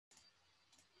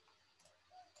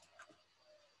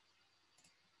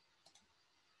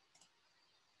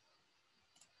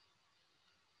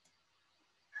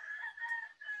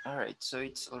All right, so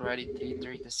it's already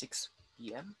 3:36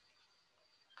 p.m.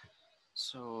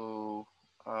 So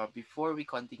before we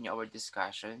continue our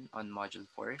discussion on Module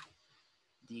 4,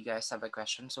 do you guys have a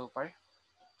question so far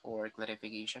or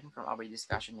clarification from our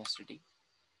discussion yesterday?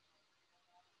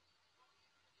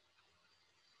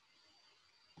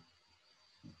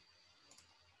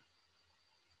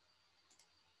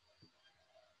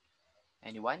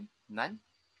 Anyone? None?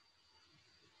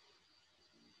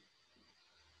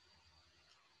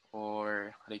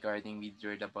 Or regarding with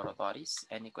your laboratories,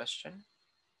 any question?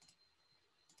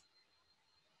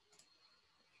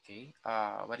 Okay.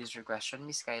 What is your question,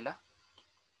 Miss Kyla,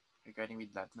 regarding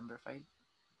with lab number 5?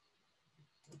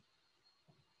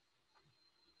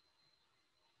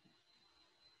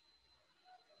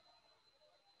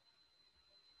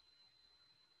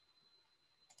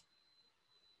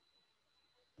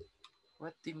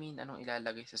 What do you mean anong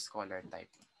ilalagay sa scholar type?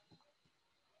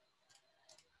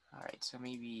 Alright, so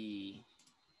maybe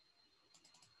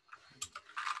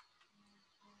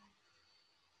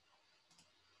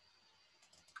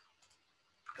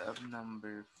lab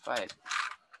number 5.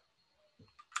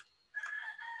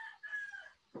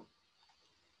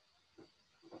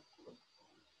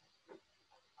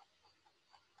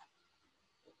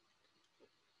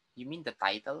 You mean the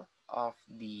title of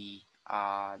the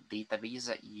database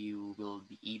that you will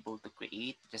be able to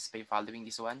create just by following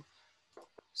this one?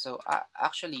 So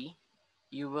actually,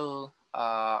 you will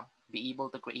be able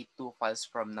to create two files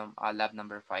from lab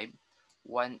number 5.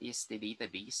 One is the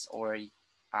database or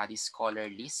the scholar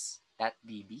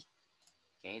list.db.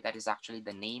 Okay, that is actually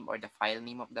the name or the file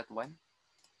name of that one.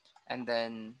 And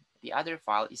then the other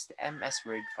file is the MS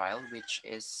Word file, which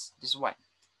is this one.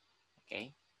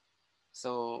 Okay,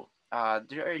 so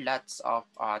there are lots of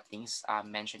things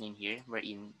mentioned in here,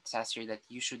 wherein it says here that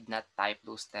you should not type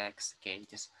those texts. Okay,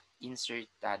 just insert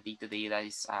day-to-day that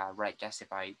is right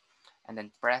justified, and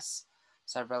then press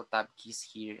several tab keys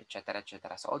here, etc.,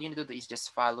 etc. So all you need to do is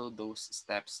just follow those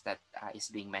steps that is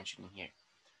being mentioned in here.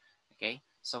 Okay,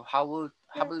 so how will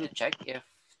you check if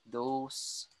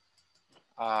those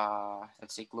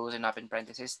let's say close and open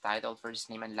parentheses, title, first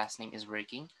name, and last name is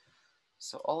working?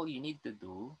 So all you need to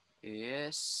do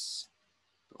is,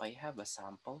 do I have a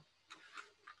sample?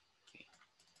 Okay.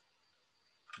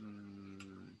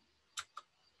 Hmm,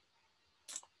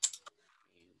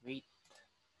 wait,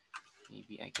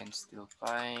 maybe I can still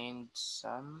find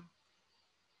some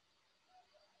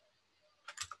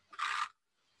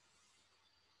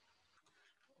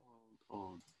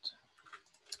old.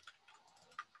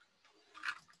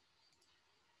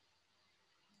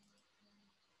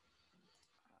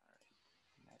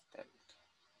 Not that.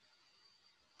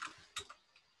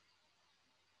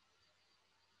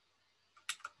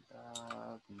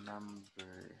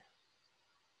 Number.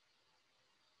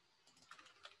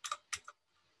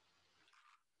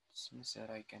 Seems that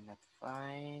I cannot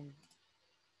find.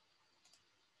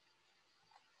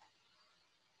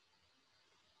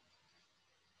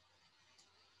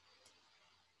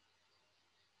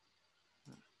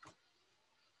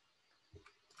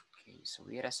 Okay, so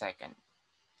wait a second.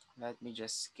 Let me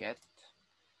just get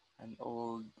an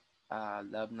old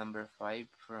lab number 5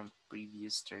 from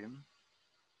previous term.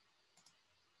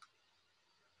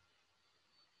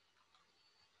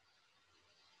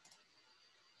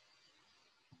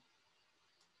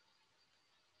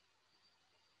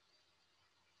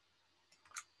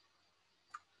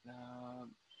 Lab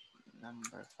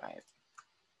number 5.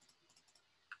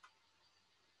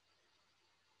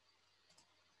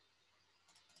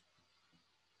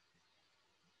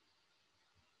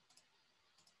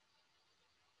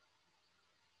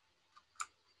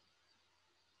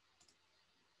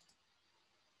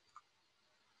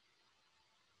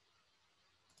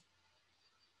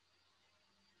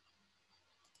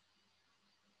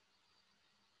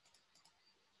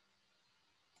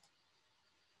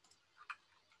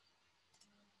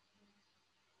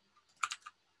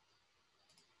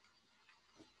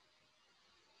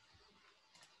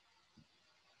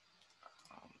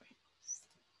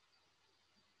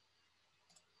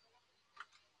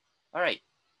 All right.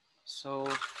 So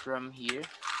from here,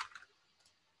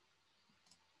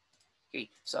 okay.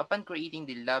 So upon creating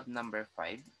the lab number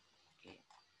 5, okay.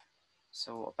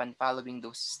 So upon following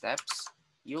those steps,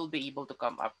 you'll be able to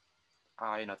come up,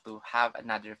 to have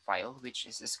another file which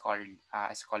is a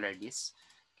scholar list.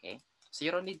 Okay. So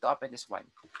you don't need to open this one.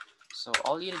 So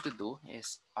all you need to do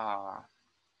is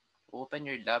open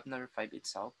your lab number 5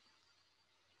 itself,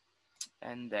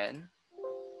 and then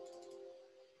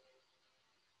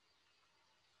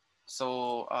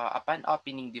so upon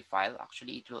opening the file,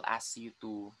 actually it will ask you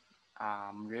to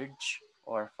merge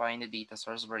or find a data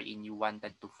source wherein you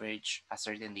wanted to merge a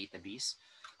certain database.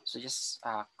 So just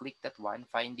click that one,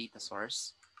 find data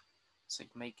source. So in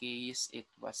my case, it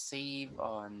was saved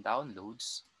on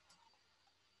downloads,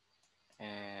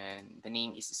 and the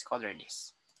name is Scholar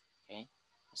List. Okay,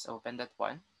 just open that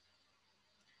one,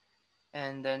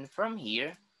 and then from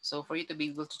here, so for you to be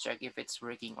able to check if it's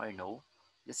working or no,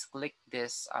 just click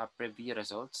this preview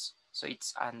results. So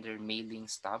it's under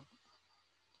mailings tab,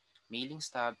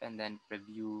 and then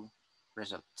preview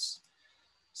results.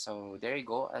 So there you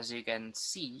go. As you can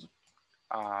see,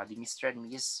 the Mr. and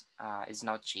Miss is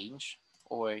now changed,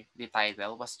 or the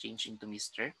title was changed into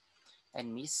Mr.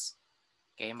 and Miss.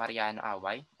 Okay, Mariano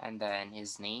Away, and then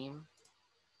his name,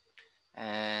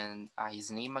 and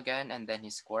his name again, and then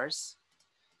his course.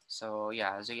 So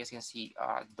yeah, as you guys can see,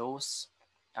 those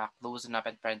close and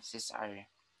open parentheses are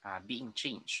being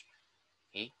changed,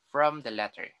 okay, from the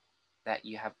letter that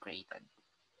you have created.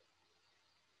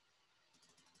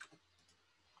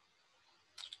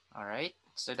 All right,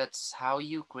 so that's how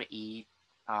you create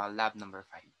lab number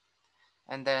 5.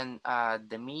 And then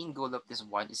the main goal of this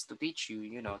one is to teach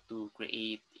you, to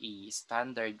create a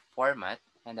standard format,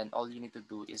 and then all you need to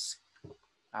do is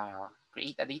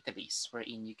create a database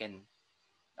wherein you can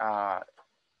uh,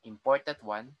 import that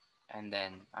one, and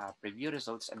then preview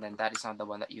results, and then that is not the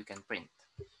one that you can print.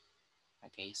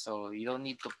 Okay, so you don't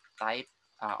need to type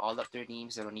all of their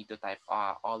names. You don't need to type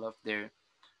all of their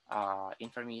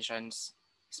informations,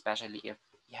 especially if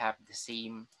you have the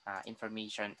same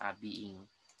information being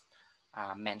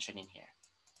mentioned in here.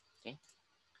 Okay,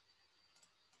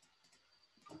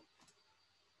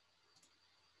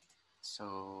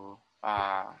 so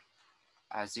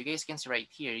as you guys can see right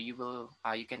here, you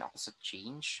can also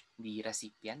change the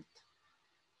recipient.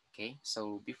 Okay,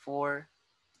 so before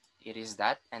it is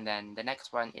that, and then the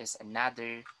next one is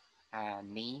another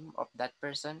name of that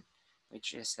person,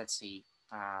 which is, let's say,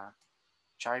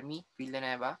 Charmy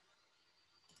Villanueva.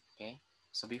 Okay,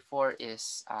 so before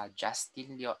is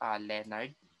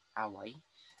Leonard Away,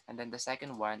 and then the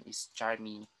second one is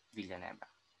Charmy Villanueva.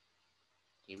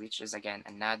 Okay, which is again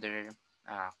another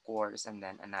course, and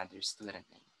then another student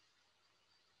name.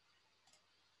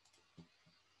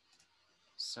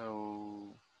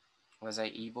 So was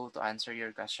I able to answer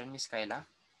your question, Miss Kyla?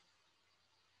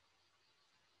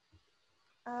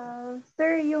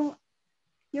 Sir, yung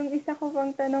isa ko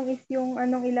pang tanong is yung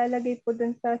anong ilalagay po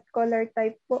dun sa scholar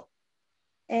type po.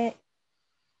 Eh,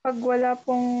 pag wala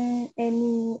pong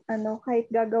any,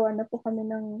 kahit gagawa na po kami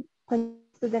ng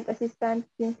student assistant,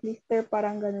 since lister,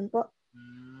 parang ganun po.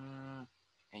 Mm,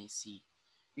 I see.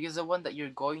 Because the one that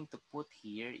you're going to put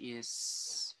here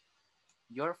is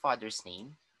your father's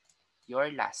name, your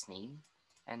last name,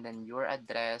 and then your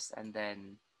address, and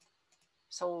then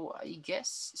so I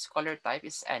guess scholar type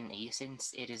is NA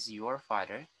since it is your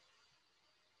father.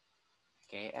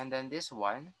 Okay, and then this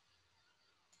one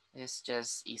is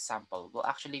just a sample. Well,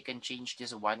 actually, you can change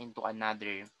this one into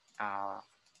another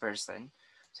person.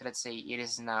 So let's say it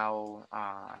is now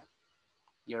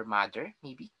your mother,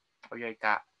 maybe, or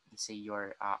let's say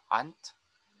your aunt.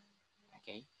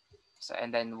 Okay, so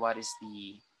and then what is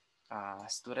the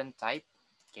student type?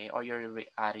 Okay, or your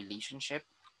relationship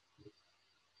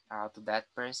to that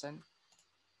person.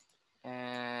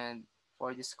 And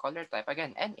for the scholar type,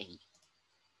 again, NA.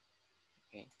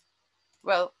 Okay,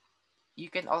 well, you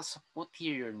can also put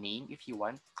here your name if you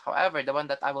want. However, the one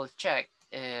that I will check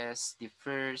is the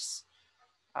first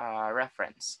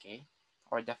reference, okay,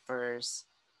 or the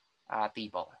first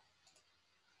table.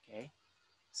 Okay,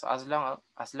 so as long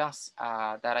as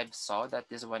that I saw that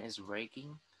this one is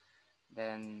working,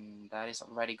 then that is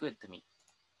very good to me.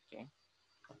 Okay.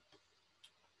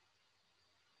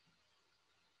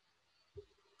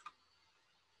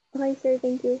 Okay, sir,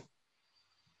 thank you.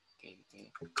 Okay, okay.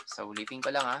 So ulitin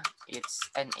ko lang, it's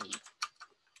NA.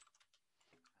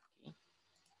 Okay,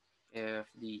 if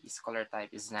the scholar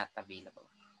type is not available.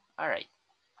 All right.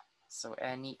 So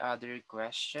any other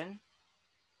question?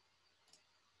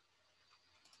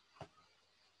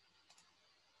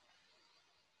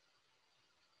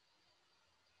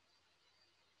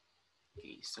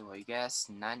 Okay, so I guess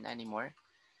none anymore.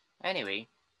 Anyway,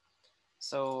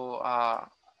 so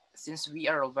since we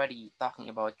are already talking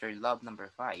about your lab number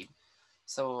 5,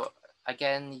 so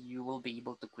again, you will be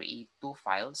able to create two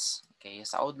files. Okay,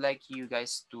 so I would like you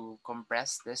guys to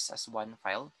compress this as one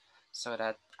file so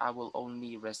that I will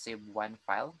only receive one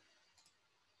file.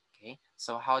 Okay,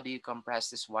 so how do you compress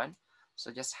this one?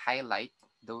 So just highlight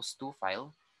those two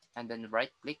files, and then right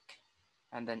click,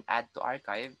 and then add to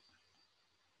archive,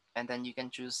 and then you can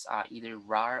choose either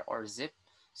RAR or zip.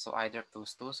 So either of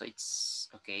those two, so it's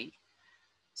okay.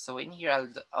 So in here,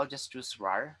 I'll just choose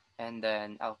RAR, and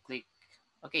then I'll click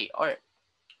okay. Or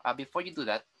before you do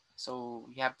that, so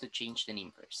you have to change the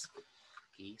name first.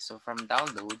 Okay, so from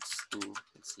downloads to,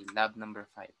 let's see, lab number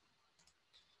 5,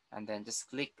 and then just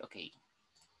click OK,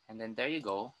 and then there you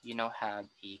go. You now have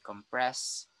a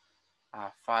compressed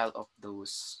file of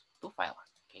those two files.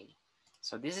 Okay,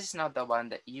 so this is now the one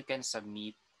that you can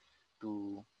submit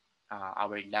to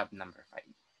our lab number 5.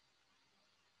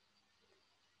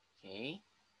 Okay,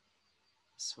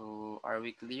 so are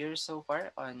we clear so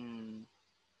far on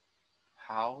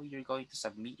how you're going to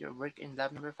submit your work in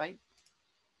lab number 5?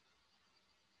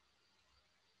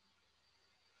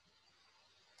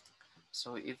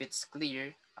 So if it's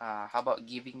clear, how about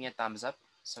giving me a thumbs up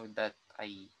so that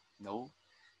I know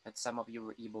that some of you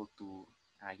were able to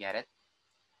get it.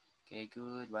 Okay,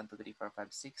 good. 1, 2, 3, 4, 5,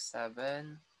 6,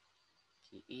 7.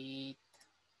 Okay, 8.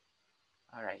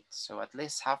 All right, so at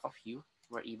least half of you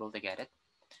were able to get it.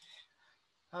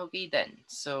 Okay then,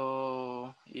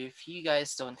 so if you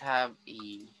guys don't have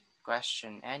a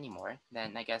question anymore,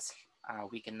 then I guess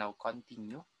we can now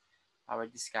continue our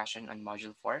discussion on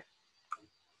Module 4.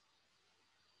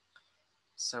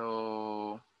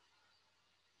 So,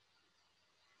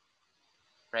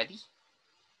 ready?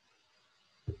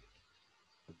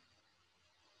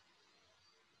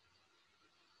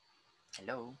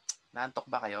 Hello? Naantok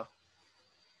ba kayo?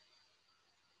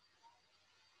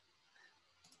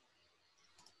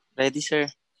 Ready, sir.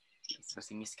 So,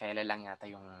 si Miss Kayla lang yata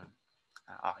yung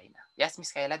okay na. Yes,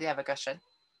 Miss Kayla, do you have a question?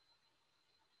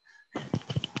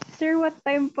 Sir, what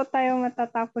time po tayo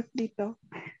matatapos dito?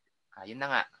 Yun na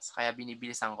nga. So, kaya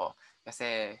binibilisan ko.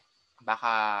 Kasi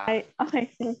baka Ay,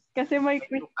 okay, sir. Kasi may it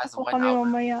quiz took us po 1 kami hour.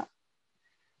 mamaya.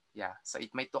 Yeah, so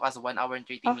it might took us 1 hour and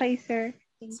 30 Okay, minutes sir.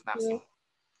 Thank maximum. you.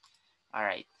 All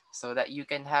right. So that you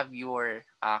can have your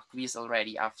quiz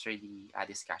already after the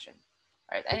discussion.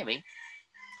 All right. Anyway,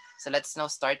 so let's now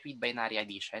start with binary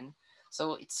addition.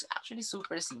 So it's actually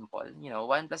super simple.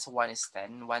 1 plus 1 is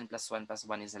 10. 1 plus 1 plus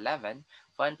 1 is 11.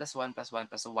 1 plus 1 plus 1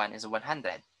 plus 1 is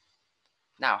 100.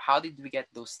 Now, how did we get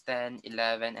those 10,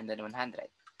 11, and then 100?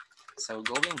 So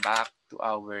going back to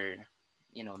our,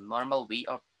 normal way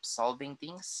of solving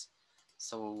things.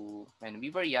 So when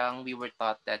we were young, we were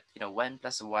taught that, 1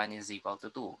 plus 1 is equal to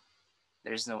 2.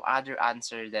 There's no other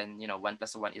answer than, 1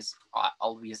 plus 1 is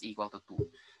always equal to 2.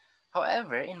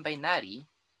 However, in binary,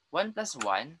 1 plus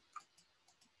 1,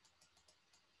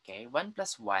 okay, 1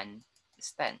 plus 1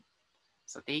 is 10.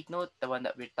 So take note, the one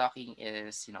that we're talking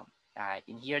is,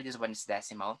 in here, this one is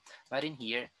decimal, but in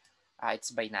here,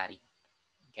 it's binary,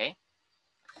 okay?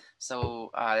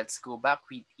 So let's go back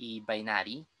with a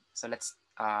binary. So let's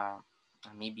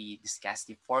maybe discuss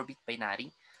the 4-bit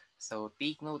binary. So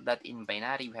take note that in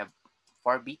binary, we have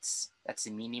 4 bits. That's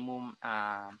the minimum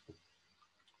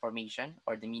formation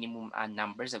or the minimum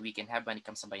numbers that we can have when it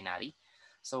comes to binary.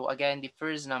 So again, the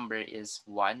first number is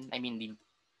 1. I mean, the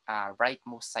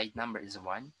rightmost side number is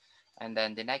 1. And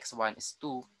then the next one is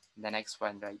 2. The next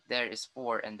one right there is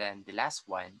 4. And then the last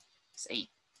one is 8.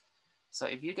 So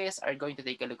if you guys are going to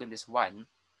take a look at this one,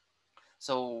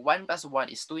 so 1 plus 1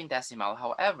 is 2 in decimal.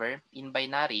 However, in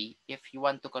binary, if you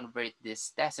want to convert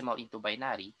this decimal into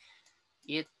binary,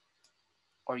 it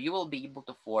or you will be able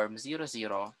to form 0,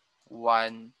 0,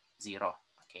 1, 0,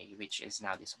 okay, which is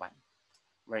now this one,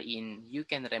 wherein you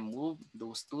can remove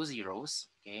those two zeros,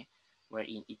 okay,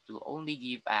 wherein it will only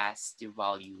give us the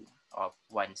value of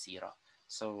 1, 0.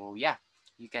 So yeah,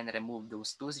 you can remove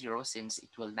those two zeros since it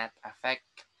will not affect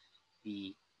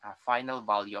the final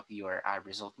value of your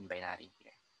result in binary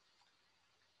here.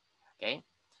 Okay,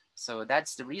 so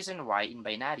that's the reason why in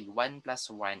binary 1 plus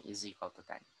 1 is equal to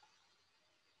 10.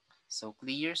 So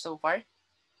clear so far?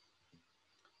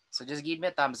 So just give me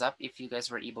a thumbs up if you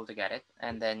guys were able to get it,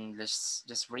 and then let's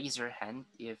just raise your hand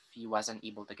if you wasn't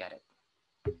able to get it.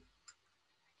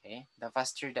 Okay, the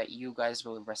faster that you guys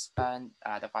will respond,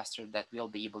 the faster that we'll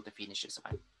be able to finish this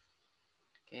one.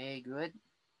 Okay, good.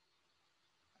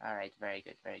 All right, very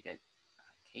good, very good.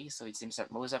 Okay, so it seems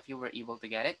that most of you were able to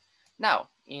get it. Now,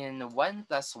 in 1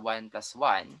 plus 1 plus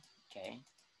 1, okay,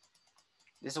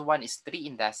 this one is 3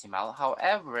 in decimal.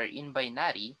 However, in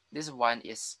binary, this one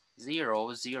is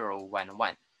 0, 0, 1,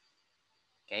 1.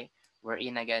 Okay,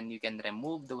 wherein again, you can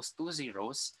remove those two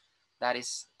zeros. That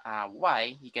is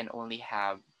why you can only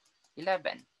have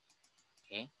 11.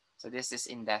 Okay, so this is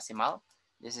in decimal.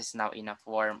 This is now in a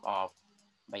form of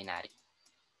binary.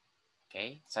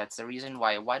 Okay, so that's the reason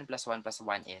why 1 plus 1 plus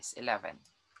 1 is 11.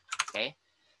 Okay,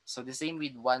 so the same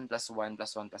with 1 plus 1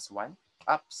 plus 1 plus 1.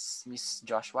 Ups, Miss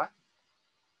Joshua,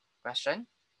 question?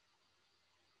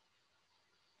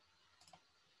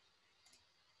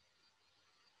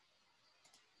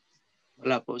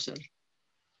 Wala po, sir.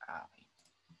 Okay.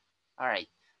 All right.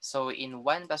 So in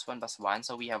 1 plus 1 plus 1,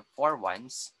 so we have 4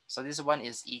 ones. So this one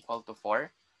is equal to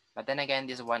 4. But then again,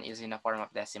 this one is in a form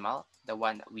of decimal. The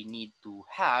one that we need to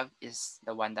have is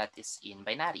the one that is in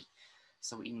binary.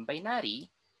 So in binary,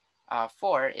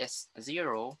 4 is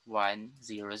 0, 1,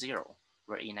 0, 0.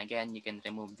 Wherein again, you can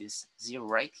remove this 0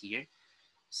 right here.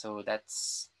 So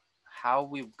that's how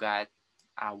we've got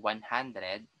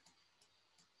 100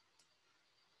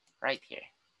 right here.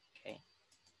 Okay.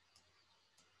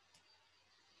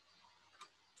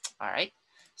 All right.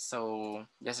 So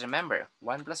just remember,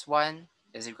 1 plus 1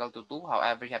 is equal to 2.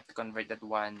 However, you have to convert that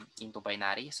 1 into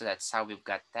binary. So that's how we've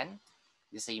got 10.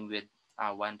 The same with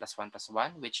 1 plus 1 plus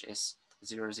 1, which is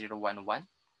 0, 0, 1, 1.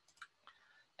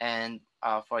 And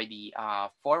for the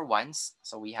 4 ones,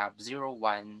 so we have 0,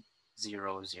 1,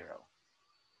 0, 0.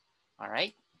 All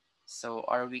right. So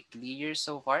are we clear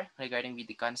so far regarding with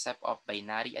the concept of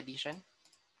binary addition?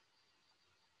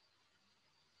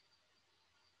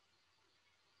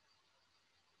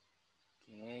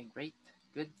 Okay, great.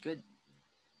 Good, good.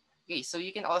 Okay, so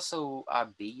you can also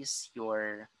base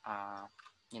your,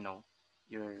 you know,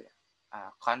 your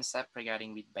concept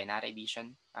regarding with binary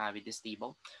addition with this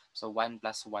table. So 1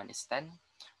 plus 1 is 10,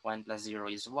 1 plus 0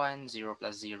 is 1, 0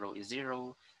 plus 0 is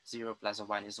 0, 0 plus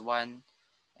 1 is 1,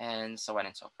 and so on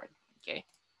and so forth. Okay,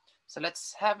 so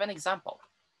let's have an example.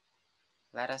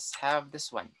 Let us have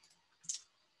this one.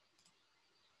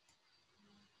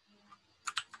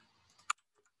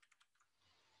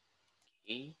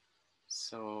 Okay,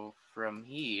 so from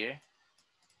here,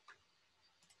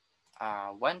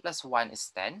 1 plus 1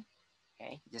 is 10.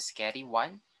 Okay, just carry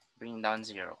 1, bring down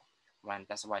 0. 1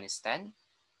 plus 1 is 10.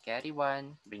 Carry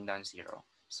 1, bring down 0.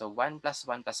 So 1 plus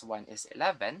 1 plus 1 is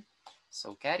 11.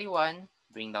 So carry 1,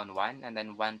 bring down 1. And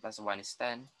then 1 plus 1 is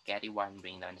 10. Carry 1,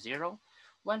 bring down 0.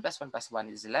 1 plus 1 plus 1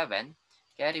 is 11.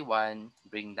 Carry 1,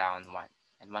 bring down 1.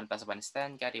 And 1 plus 1 is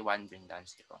 10. Carry 1, bring down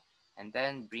 0. And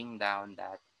then bring down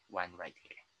that 1 right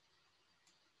here.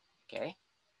 Okay,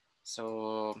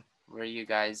 so were you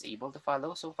guys able to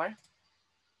follow so far?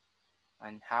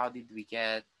 And how did we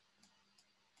get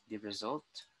the result?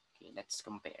 Okay, let's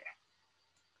compare.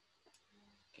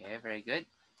 Okay, very good.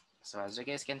 So as you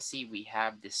guys can see, we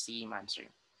have the same answer.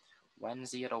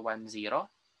 1010,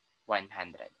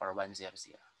 100 or 100.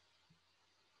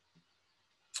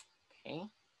 Okay.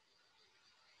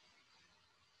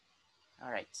 All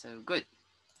right, so good.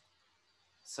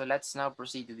 So let's now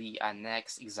proceed to the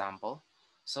next example.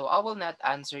 So I will not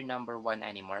answer number 1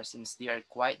 anymore since they are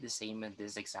quite the same in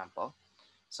this example.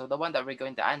 So the one that we're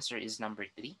going to answer is number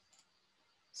 3.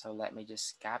 So let me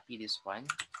just copy this one.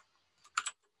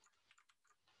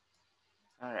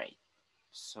 All right.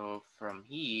 So from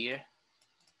here,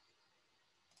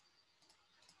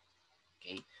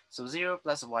 okay, so 0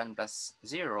 plus 1 plus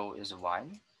 0 is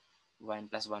 1. 1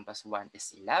 plus 1 plus 1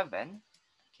 is 11.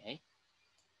 Okay,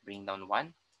 bring down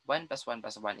 1. 1 plus 1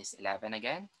 plus 1 is 11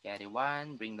 again. Carry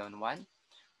 1, bring down 1.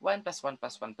 1 plus 1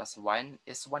 plus 1 plus 1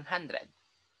 is 100.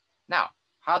 Now,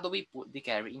 how do we put the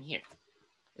carry in here?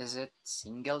 Is it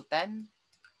singleton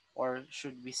or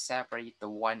should we separate the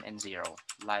 1 and 0?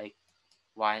 Like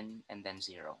 1 and then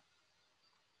 0.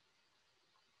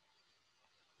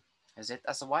 Is it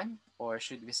as 1 or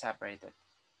should we separate it?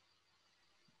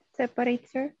 Separate,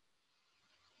 sir.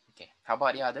 Okay, how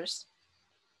about the others?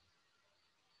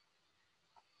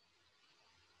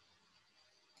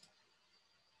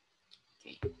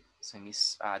 Okay, so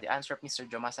the answer of Mr.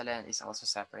 Jomasalan is also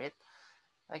separate.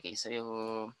 Okay,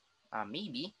 so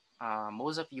maybe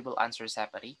most of you will answer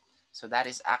separate. So that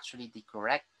is actually the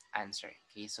correct answer.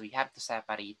 Okay, so you have to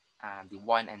separate the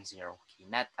 1 and 0. Okay,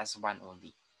 not as 1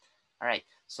 only. All right,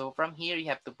 so from here, you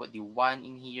have to put the 1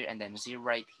 in here and then 0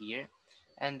 right here.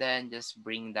 And then just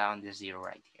bring down the 0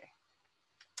 right here.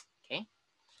 Okay,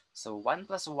 so 1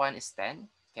 plus 1 is 10.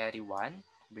 Carry 1,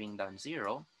 bring down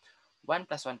 0. 1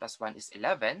 plus 1 plus 1 is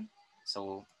 11.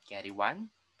 So carry 1,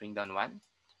 bring down 1.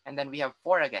 And then we have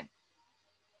 4 again.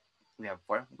 We have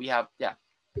 4. We have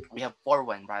 4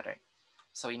 1 rather.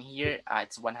 So in here,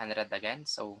 it's 100 again.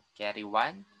 So carry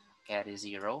 1, carry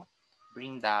 0,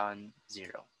 bring down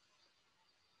 0.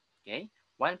 Okay,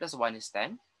 1 plus 1 is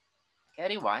 10.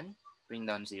 Carry 1, bring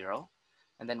down 0.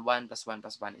 And then 1 plus 1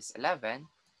 plus 1 is 11.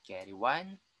 Carry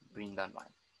 1, bring down 1.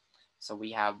 So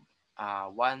we have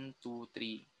 1, 2,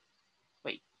 3.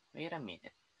 Wait a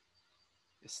minute.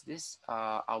 Is this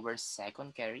our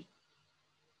second carry?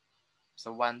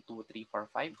 So 1, 2, 3, 4,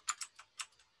 5.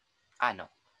 Ah, no.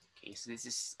 Okay, so this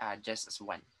is just as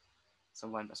 1. So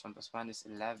 1 plus 1 plus 1 is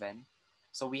 11.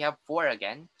 So we have 4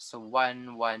 again. So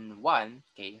 1, 1, 1.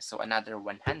 Okay, so another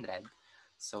 100.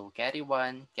 So carry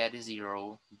 1, carry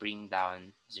 0, bring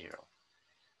down 0.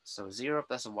 So 0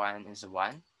 plus 1 is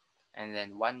 1, and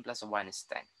then 1 plus 1 is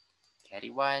 10. Carry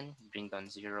 1, bring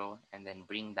down 0, and then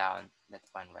bring down that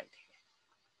 1 right here.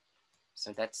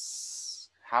 So that's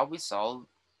how we solve,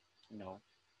 you know,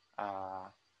 uh,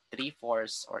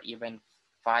 3/4 or even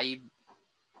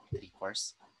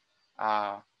 5/3,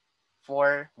 uh,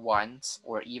 4 1s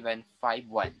or even 5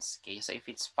 1s. Okay, so if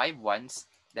it's 5 1s,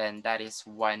 then that is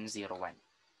 101.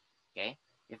 Okay,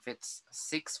 if it's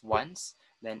 6 1s,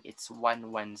 then it's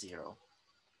 110.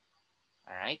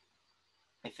 All right.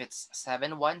 If it's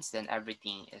 7 1s, then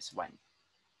everything is 1.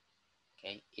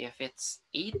 Okay. If it's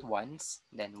 8 1s,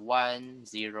 then 1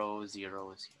 0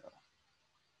 0 0.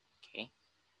 Okay.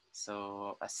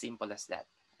 So as simple as that.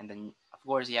 And then of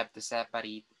course you have to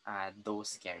separate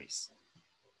those carries.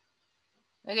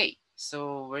 Okay.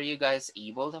 So were you guys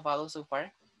able to follow so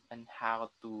far on how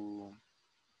to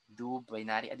do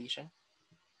binary addition?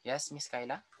 Yes, Miss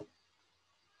Kyla?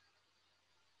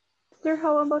 Sir,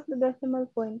 how about the decimal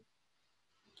point?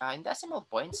 In decimal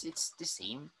points, it's the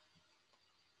same.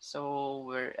 So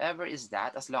wherever is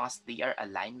that, as long as they are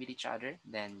aligned with each other,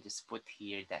 then just put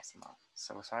here decimal.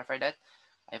 So sorry for that.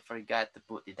 I forgot to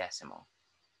put the decimal.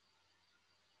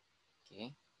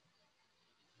 Okay.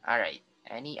 All right.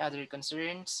 Any other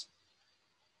concerns?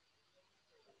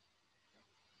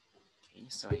 Okay.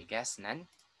 So I guess none.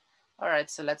 All right.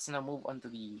 So let's now move on to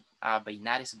the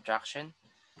binary subtraction.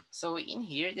 So in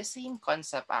here, the same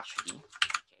concept actually.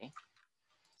 Okay.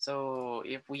 So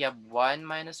if we have 1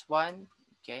 minus 1,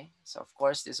 okay, so of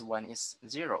course this one is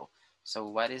 0. So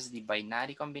what is the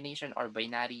binary combination or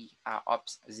binary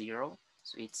ops 0?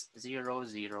 So it's 0,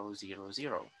 0, 0,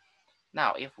 0.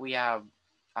 Now if we have,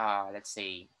 let's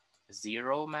say,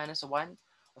 0 minus 1,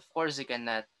 of course you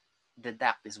cannot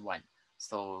deduct this one.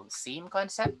 So same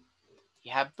concept,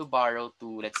 you have to borrow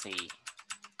to, let's say,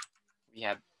 we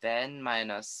have 10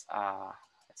 minus,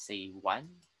 let's say, 1.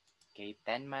 Okay,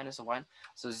 10 minus 1.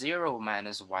 So 0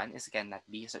 minus 1 is cannot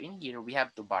be. So in here, we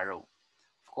have to borrow.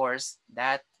 Of course,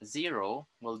 that 0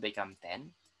 will become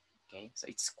 10. Okay, so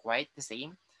it's quite the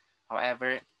same.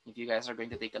 However, if you guys are going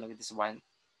to take a look at this one,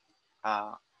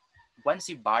 uh, once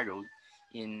you borrowed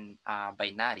in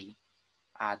binary,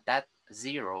 that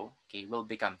 0, okay, will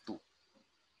become 2.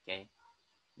 Okay,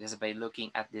 just by looking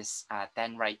at this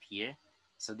 10 right here.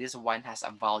 So this one has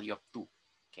a value of 2.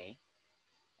 Okay,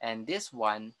 and this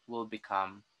one will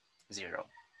become 0.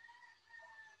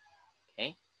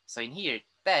 Okay, so in here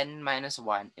 10 minus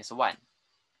 1 is 1.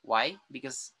 Why?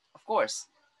 Because of course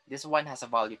this one has a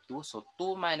value of 2, so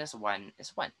 2 minus 1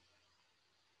 is 1.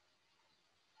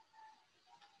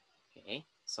 Okay,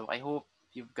 so I hope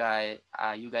you guys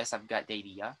have got the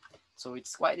idea. So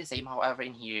it's quite the same. However,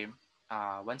 in here,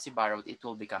 once you borrowed, it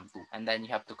will become 2, and then you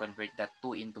have to convert that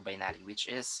 2 into binary, which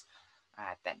is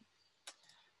 10.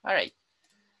 All right,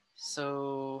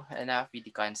 so enough with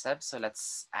the concept. So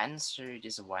let's answer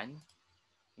this one.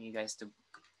 You guys to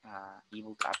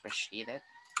able to appreciate it.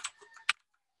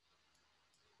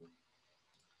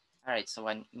 All right, so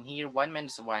in here, 1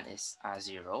 minus 1 is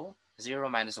 0. 0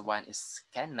 minus 1 is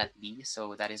cannot be,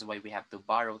 so that is why we have to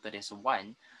borrow to this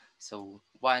 1. So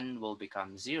 1 will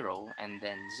become 0, and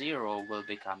then 0 will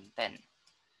become 10.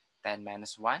 10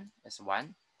 minus 1 is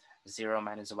 1. 0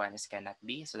 minus 1 is cannot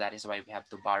be, so that is why we have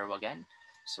to borrow again.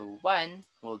 So 1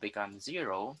 will become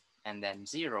 0, and then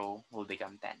 0 will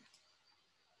become 10.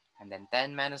 And then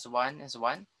 10 minus 1 is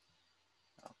 1.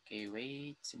 Okay,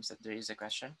 wait, seems that there is a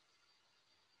question.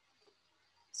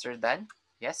 Sir Dan?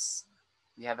 Yes?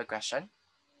 Do you have a question?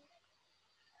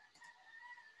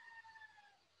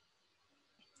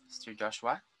 Mr.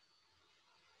 Joshua?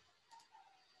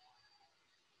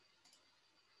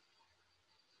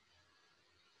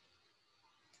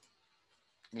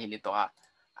 Nilito ka.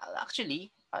 Actually,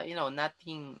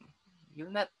 nothing,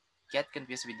 you'll not get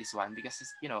confused with this one because,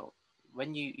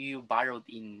 when you borrowed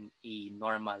in a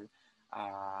normal,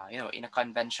 in a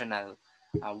conventional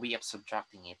way of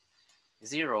subtracting it,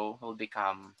 0 will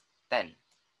become 10.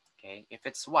 Okay. If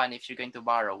it's 1, if you're going to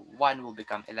borrow, 1 will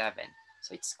become 11.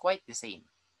 So it's quite the same.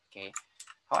 Okay.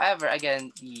 However,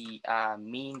 again, the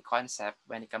main concept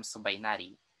when it comes to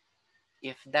binary,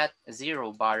 if that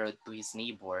 0 borrowed to his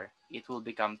neighbor, it will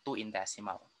become 2 in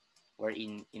decimal. Where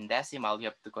in decimal, you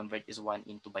have to convert this 1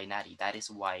 into binary. That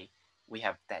is why we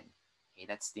have 10. Okay,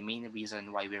 that's the main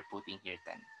reason why we're putting here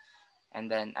 10. And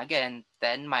then again,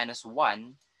 10 minus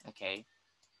 1, okay,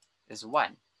 is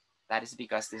 1. That is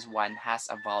because this one has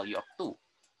a value of 2.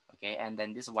 Okay, and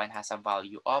then this one has a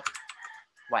value of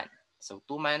 1. So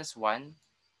 2 minus 1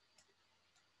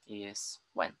 is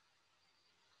 1.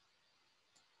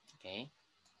 Okay.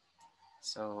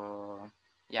 So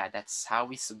yeah, that's how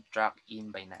we subtract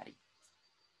in binary.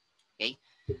 Okay,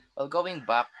 well, going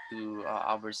back to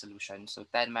our solution, so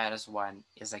 10 minus 1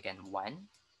 is again 1.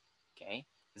 Okay,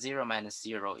 0 minus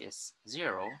 0 is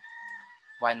 0.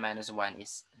 1 minus 1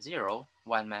 is 0.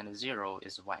 1 minus 0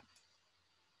 is 1.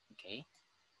 Okay,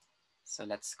 so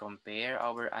let's compare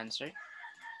our answer.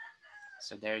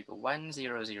 So there you go, 1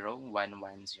 0 0 1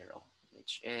 1 0,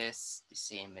 which is the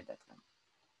same with that one.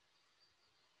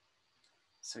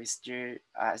 So is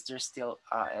there still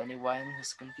anyone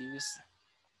who's confused?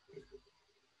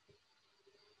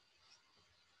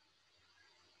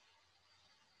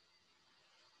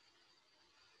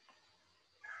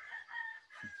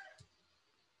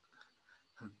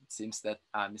 It seems that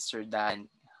Mr. Dan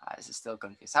is still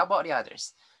confused. How about the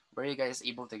others? Were you guys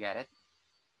able to get it?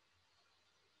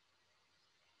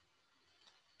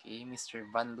 Okay, Mr.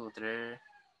 Van Luther,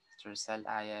 Mr. Sal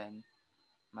Ayan,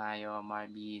 Mayo,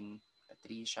 Marvin,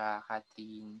 Patricia,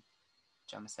 Catherine,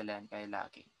 Jamsalan, Kayla.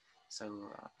 Okay. So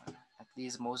at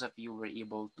least most of you were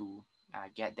able to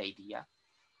get the idea.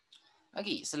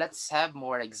 Okay, so let's have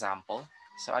more example.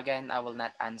 So again, I will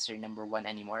not answer number 1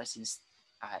 anymore since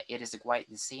it is quite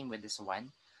the same with this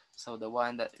one. So the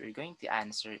one that we're going to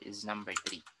answer is number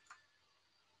 3.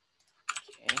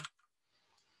 Okay.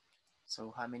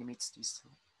 So how many minutes do we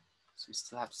still? So we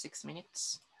still have 6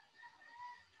 minutes.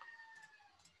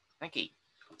 Okay.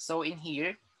 So in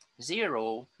here,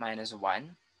 0 minus 1.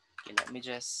 Okay, let me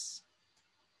just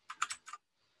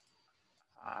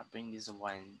bring this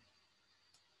one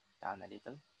down a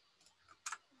little.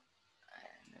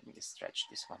 And let me just stretch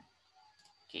this one.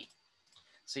 Okay.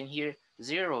 So in here,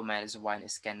 0 minus 1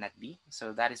 is cannot be.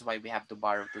 So that is why we have to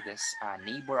borrow to this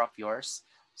neighbor of yours.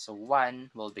 So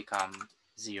 1 will become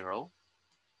 0.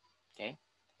 Okay.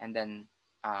 And then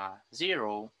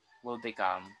 0 will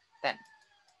become 10.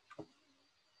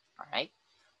 All right.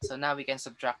 So now we can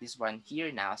subtract this one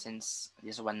here now since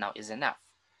this one now is enough.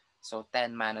 So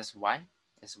 10 minus 1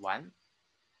 is 1.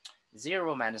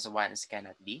 0 minus 1 is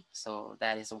cannot be. So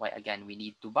that is why, again, we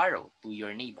need to borrow to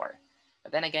your neighbor.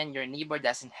 But then again, your neighbor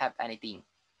doesn't have anything.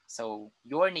 So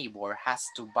your neighbor has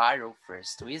to borrow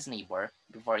first to his neighbor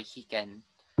before he can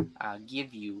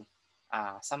give you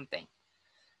something.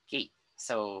 Okay,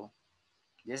 so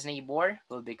this neighbor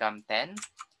will become 10.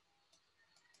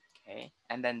 Okay,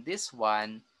 and then this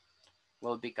one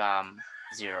will become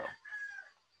 0.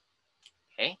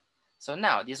 Okay, so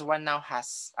now this one now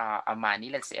has a money,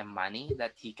 let's say a money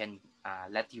that he can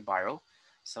let you borrow.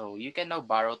 So you can now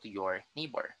borrow to your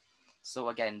neighbor. So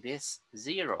again, this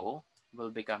 0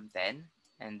 will become 10.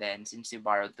 And then since you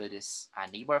borrowed to this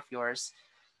neighbor of yours,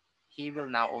 he will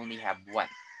now only have 1.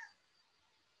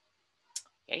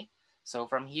 Okay, so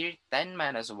from here, 10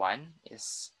 minus 1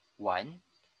 is 1.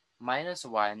 Minus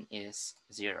 1 is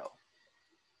 0.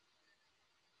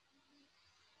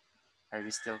 Are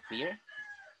we still clear?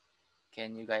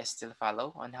 Can you guys still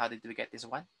follow on how did we get this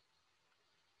one?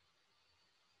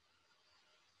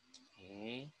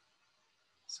 Okay,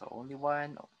 so only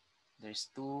 1. There's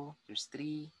 2. There's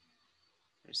 3.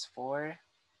 There's 4.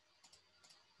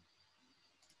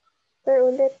 Sir,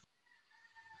 ulit.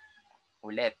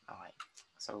 Ulit. Okay.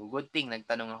 So, good thing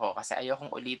nagtanong ako kasi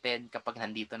ayokong ulitin kapag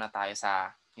nandito na tayo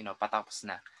sa, patapos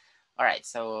na. Alright,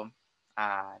 so,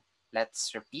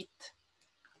 let's repeat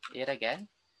it again.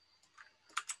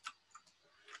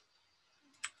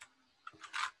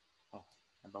 Oh,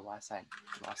 nabawasan.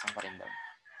 Nabawasan ko rin daw.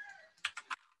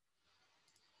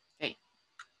 Okay.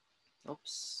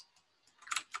 Oops.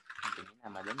 Madali na,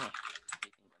 madali.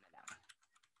 Ulitin ko na lang.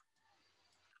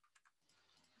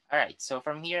 Alright, so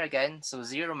from here again, so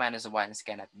 0 minus 1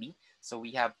 cannot be. So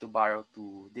we have to borrow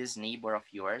to this neighbor of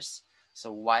yours.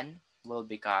 So 1 will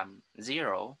become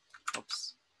 0.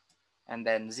 Oops. And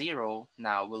then 0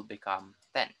 now will become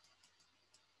 10.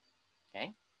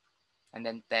 Okay? And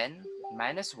then 10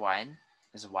 minus 1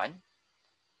 is 1.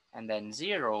 And then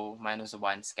 0 minus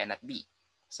 1 cannot be.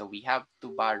 So we have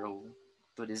to borrow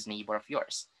to this neighbor of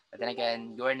yours. But then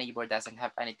again, your neighbor doesn't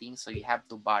have anything, so you have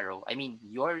to borrow. I mean,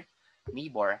 your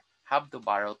neighbor have to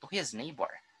borrow to his neighbor,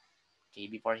 okay,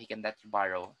 before he can let you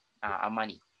borrow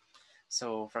money.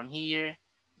 So from here,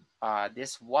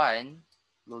 this 1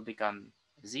 will become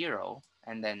 0,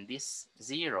 and then this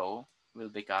 0 will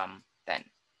become 10.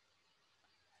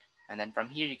 And then from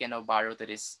here, you can now borrow to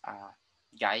this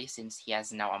guy since he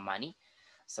has now a money.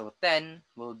 So 10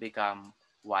 will become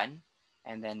 1,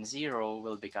 and then 0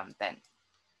 will become 10.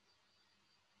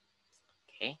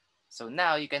 Okay, so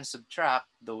now you can subtract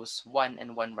those 1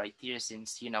 and 1 right here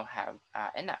since you now have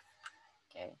enough.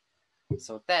 Okay,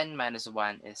 so 10 minus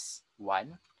 1 is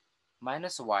 1,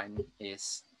 minus 1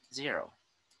 is 0.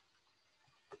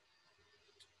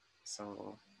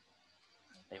 So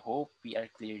I hope we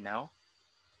are clear now.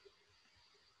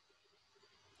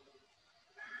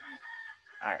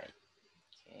 All right.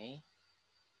 Okay.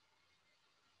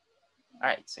 All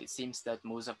right. So it seems that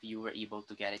most of you were able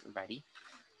to get it already.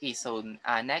 Okay. So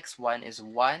next one is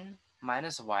 1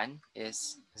 minus 1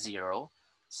 is 0.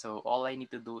 So all I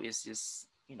need to do is just,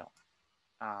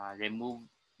 remove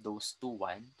those two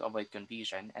 1 to avoid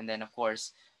confusion. And then, of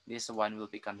course, this 1 will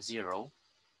become 0.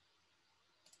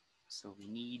 So we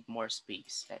need more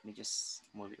space. Let me just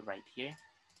move it right here.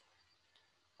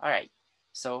 All right.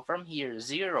 So from here,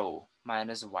 0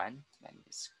 minus 1. Let me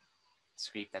just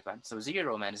scrape that one. So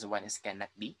 0 minus 1 is cannot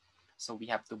be. So we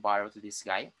have to borrow to this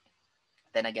guy.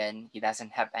 Then again, he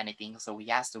doesn't have anything. So he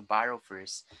has to borrow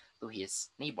first to his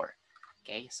neighbor.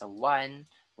 Okay. So 1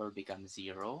 will become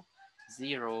 0.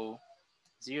 0,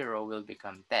 0 will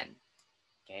become 10.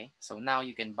 Okay. So now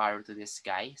you can borrow to this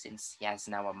guy since he has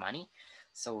now a money.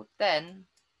 So 10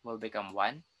 will become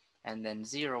 1. And then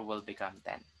 0 will become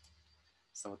 10.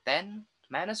 So 10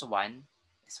 minus 1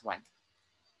 is 1.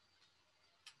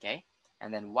 Okay.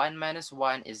 And then 1 minus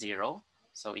 1 is 0.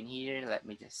 So in here, let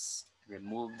me just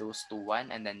remove those two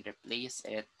 1 and then replace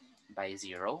it by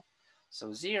 0.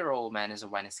 So 0 minus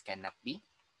 1 is cannot be.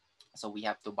 So we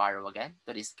have to borrow again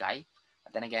to this guy.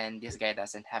 But then again, this guy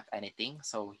doesn't have anything.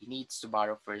 So he needs to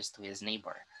borrow first to his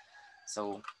neighbor.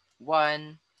 So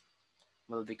 1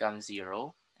 will become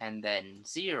 0. And then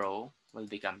 0 will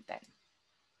become 10.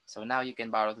 So now you can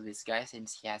borrow to this guy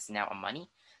since he has now a money.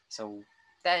 So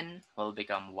 10 will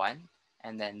become 1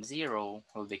 and then 0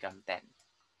 will become 10.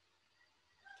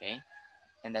 Okay.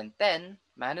 And then 10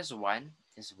 minus 1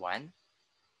 is 1.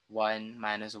 1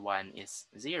 minus 1 is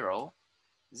 0.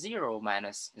 0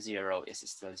 minus 0 is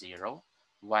still 0.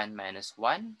 1 minus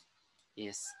 1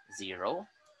 is 0.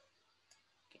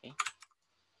 Okay.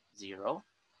 0.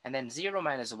 And then 0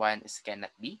 minus 1 is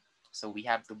cannot be. So we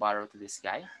have to borrow to this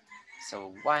guy.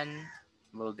 So 1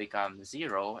 will become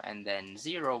 0 and then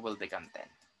 0 will become 10.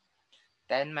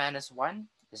 10 minus 1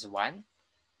 is 1.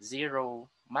 0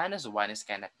 minus 1 is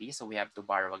cannot be, so we have to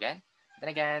borrow again. Then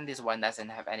again, this one doesn't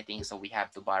have anything, so we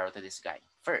have to borrow to this guy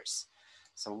first.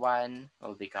 So 1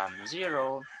 will become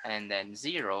 0 and then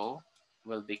 0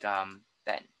 will become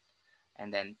 10.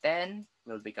 And then 10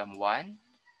 will become 1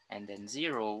 and then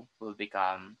 0 will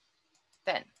become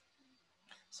 10.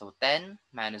 So 10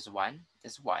 minus 1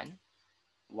 is 1.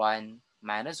 1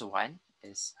 minus 1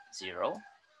 is 0.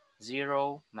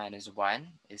 0 minus 1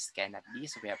 is cannot be,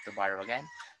 so we have to borrow again.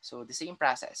 So the same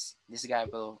process. This guy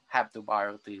will have to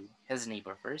borrow to his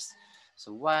neighbor first.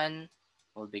 So 1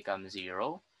 will become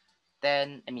 0.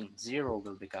 0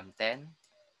 will become 10.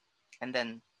 And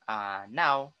then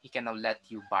now he can now let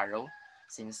you borrow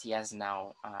since he has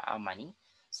now our money.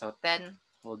 So 10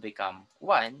 will become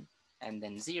 1 and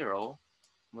then 0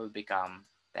 will become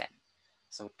 10.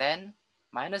 So 10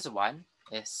 minus 1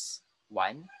 is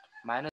 1 minus